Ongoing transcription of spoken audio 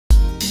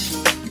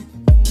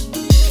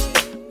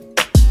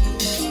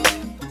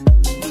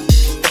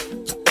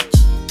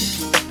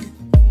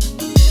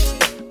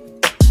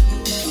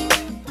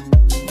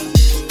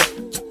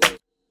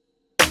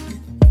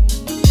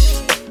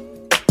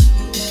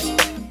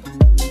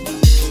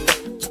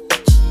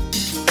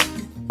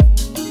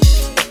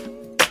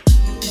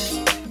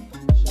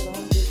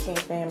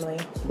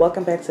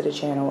Welcome back to the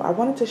channel. I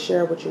wanted to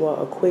share with you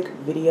all a quick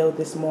video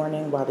this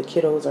morning while the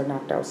kiddos are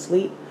knocked out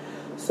sleep.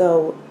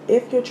 So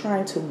if you're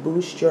trying to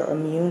boost your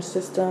immune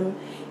system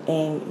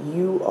and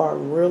you are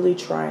really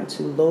trying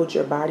to load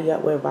your body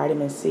up with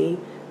vitamin C,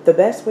 the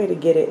best way to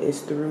get it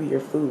is through your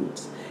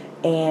foods.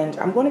 And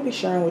I'm going to be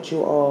sharing with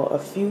you all a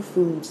few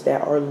foods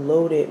that are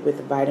loaded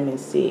with vitamin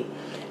C.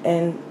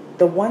 And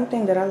the one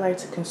thing that I like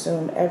to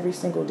consume every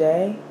single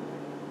day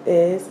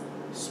is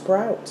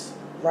sprouts.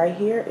 Right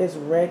here is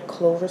red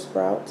clover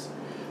sprouts.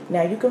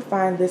 Now you can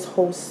find this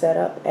whole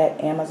setup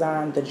at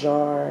Amazon, the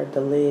jar,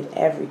 the lid,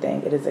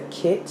 everything. It is a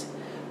kit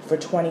for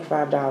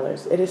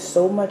 $25. It is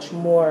so much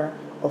more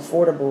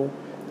affordable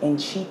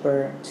and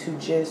cheaper to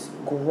just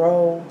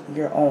grow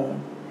your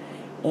own.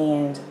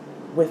 And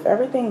with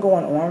everything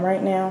going on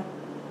right now,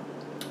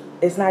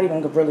 it's not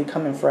even really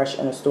coming fresh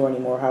in a store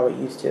anymore how it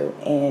used to.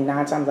 And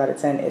 9 times out of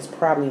 10, it's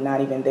probably not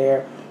even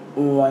there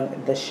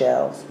on the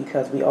shelves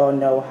because we all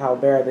know how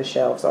bare the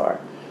shelves are.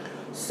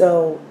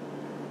 So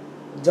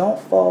don't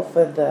fall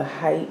for the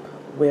hype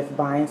with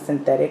buying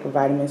synthetic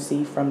vitamin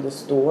C from the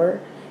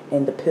store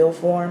in the pill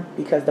form,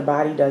 because the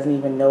body doesn't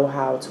even know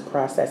how to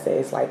process it.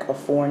 It's like a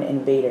foreign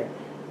invader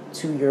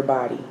to your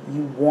body.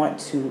 You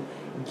want to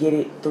get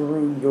it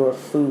through your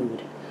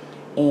food.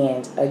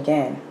 And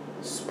again,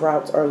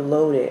 sprouts are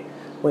loaded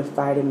with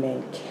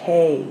vitamin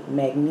K,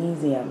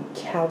 magnesium,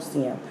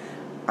 calcium,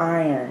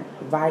 iron,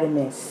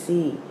 vitamin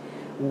C.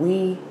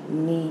 We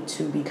need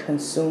to be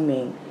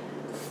consuming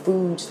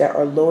foods that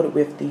are loaded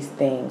with these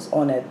things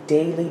on a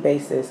daily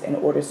basis in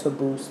order to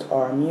boost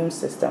our immune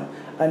system.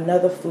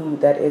 Another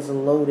food that is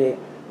loaded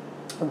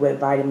with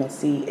vitamin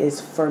C is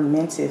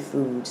fermented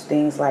foods,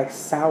 things like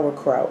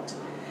sauerkraut.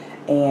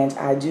 And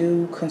I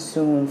do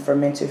consume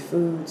fermented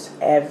foods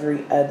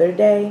every other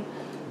day,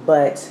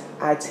 but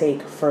I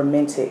take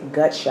fermented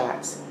gut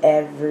shots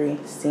every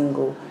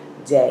single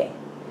day.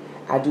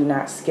 I do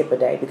not skip a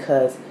day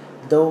because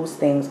those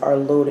things are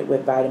loaded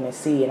with vitamin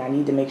C, and I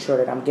need to make sure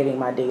that I'm getting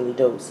my daily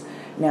dose.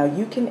 Now,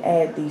 you can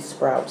add these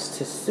sprouts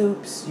to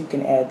soups, you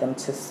can add them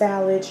to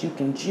salads, you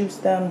can juice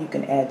them, you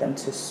can add them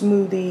to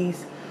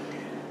smoothies.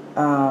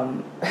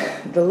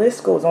 The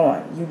list goes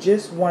on. You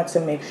just want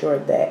to make sure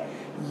that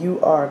you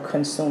are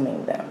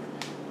consuming them.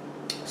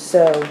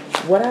 So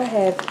what I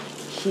have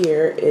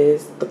here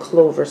is the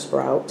clover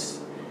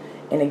sprouts.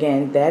 And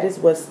again, that is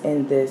what's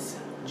in this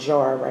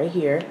jar right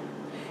here.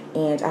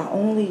 And I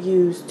only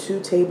use 2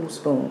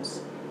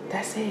 tablespoons.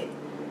 That's it.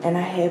 And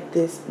I have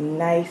this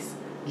nice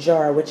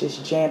jar which is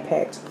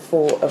jam-packed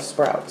full of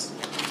sprouts.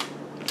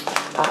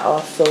 I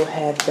also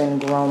have been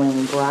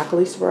growing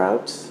broccoli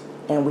sprouts,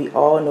 and we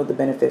all know the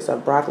benefits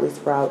of broccoli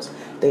sprouts.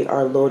 They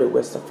are loaded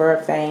with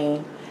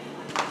sulforaphane.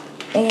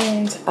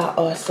 And I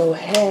also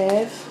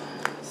have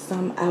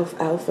some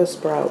alfalfa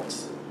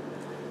sprouts.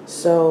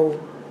 So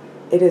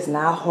it is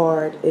not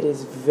hard. It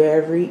is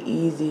very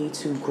easy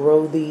to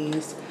grow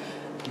these.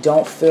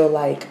 Don't feel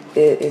like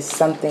it is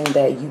something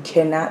that you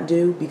cannot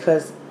do,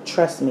 because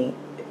trust me,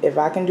 if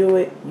I can do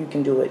it, you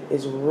can do it.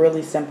 It's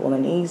really simple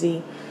and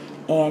easy.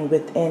 And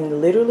within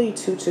literally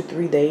 2 to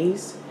 3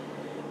 days,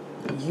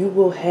 you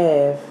will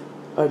have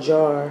a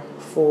jar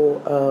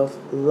full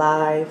of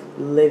live,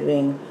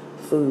 living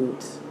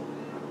foods.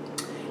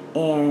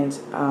 And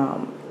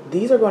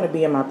these are going to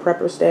be in my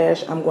prepper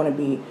stash. I'm going to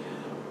be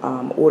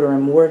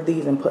ordering more of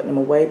these and putting them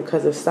away,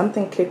 because if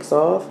something kicks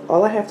off,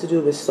 all I have to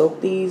do is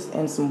soak these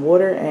in some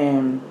water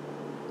and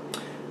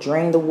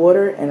drain the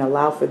water and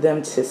allow for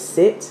them to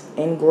sit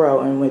and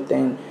grow. And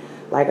within,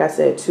 like I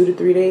said, 2 to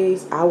 3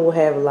 days, I will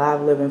have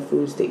live living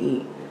foods to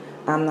eat.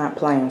 I'm not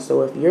playing.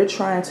 So if you're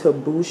trying to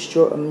boost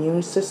your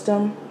immune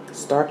system,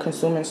 start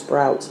consuming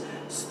sprouts.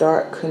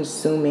 Start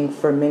consuming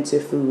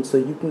fermented foods so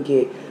you can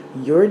get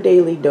your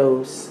daily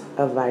dose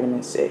of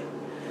vitamin C.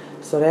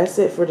 So that's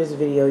it for this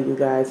video, you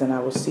guys, and I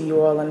will see you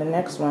all in the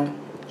next one.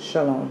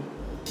 Shalom.